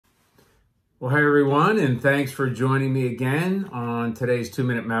Well, hi everyone, and thanks for joining me again on today's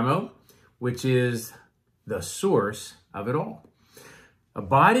 2-minute memo, which is the source of it all.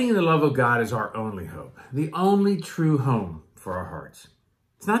 Abiding in the love of God is our only hope, the only true home for our hearts.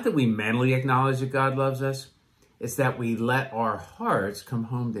 It's not that we mentally acknowledge that God loves us, it's that we let our hearts come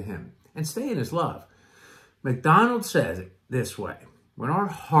home to Him and stay in His love. MacDonald says it this way: when our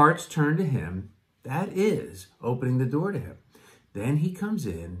hearts turn to Him, that is opening the door to Him. Then He comes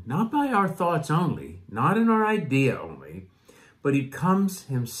in, not by our thoughts only, not in our idea only, but He comes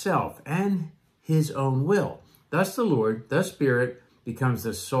Himself and His own will. Thus the Lord, the Spirit, becomes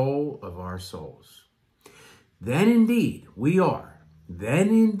the soul of our souls. Then indeed we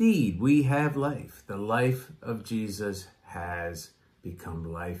have life. The life of Jesus has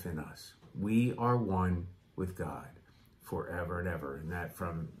become life in us. We are one with God forever and ever. And that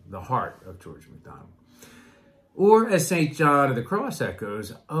from the heart of George MacDonald. Or as St. John of the Cross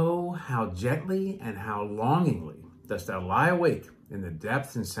echoes, "Oh, how gently and how longingly dost thou lie awake in the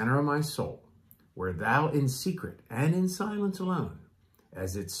depths and center of my soul, where thou in secret and in silence alone,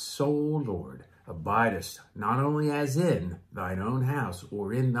 as its sole Lord, abidest not only as in thine own house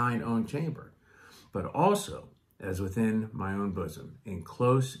or in thine own chamber, but also as within my own bosom, in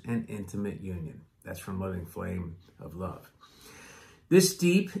close and intimate union." That's from Living Flame of Love. This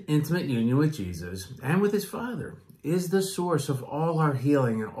deep, intimate union with Jesus and with His Father is the source of all our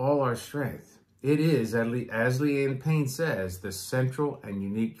healing and all our strength. It is, as Leanne Payne says, the central and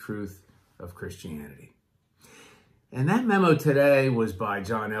unique truth of Christianity. And that memo today was by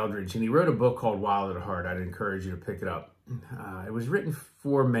John Eldredge, and he wrote a book called Wild at Heart. I'd encourage you to pick it up. It was written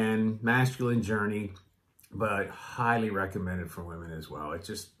for men, masculine journey, but highly recommended for women as well. It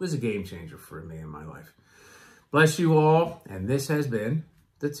just was a game changer for me in my life. Bless you all, and this has been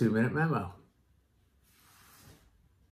the 2-Minute Memo.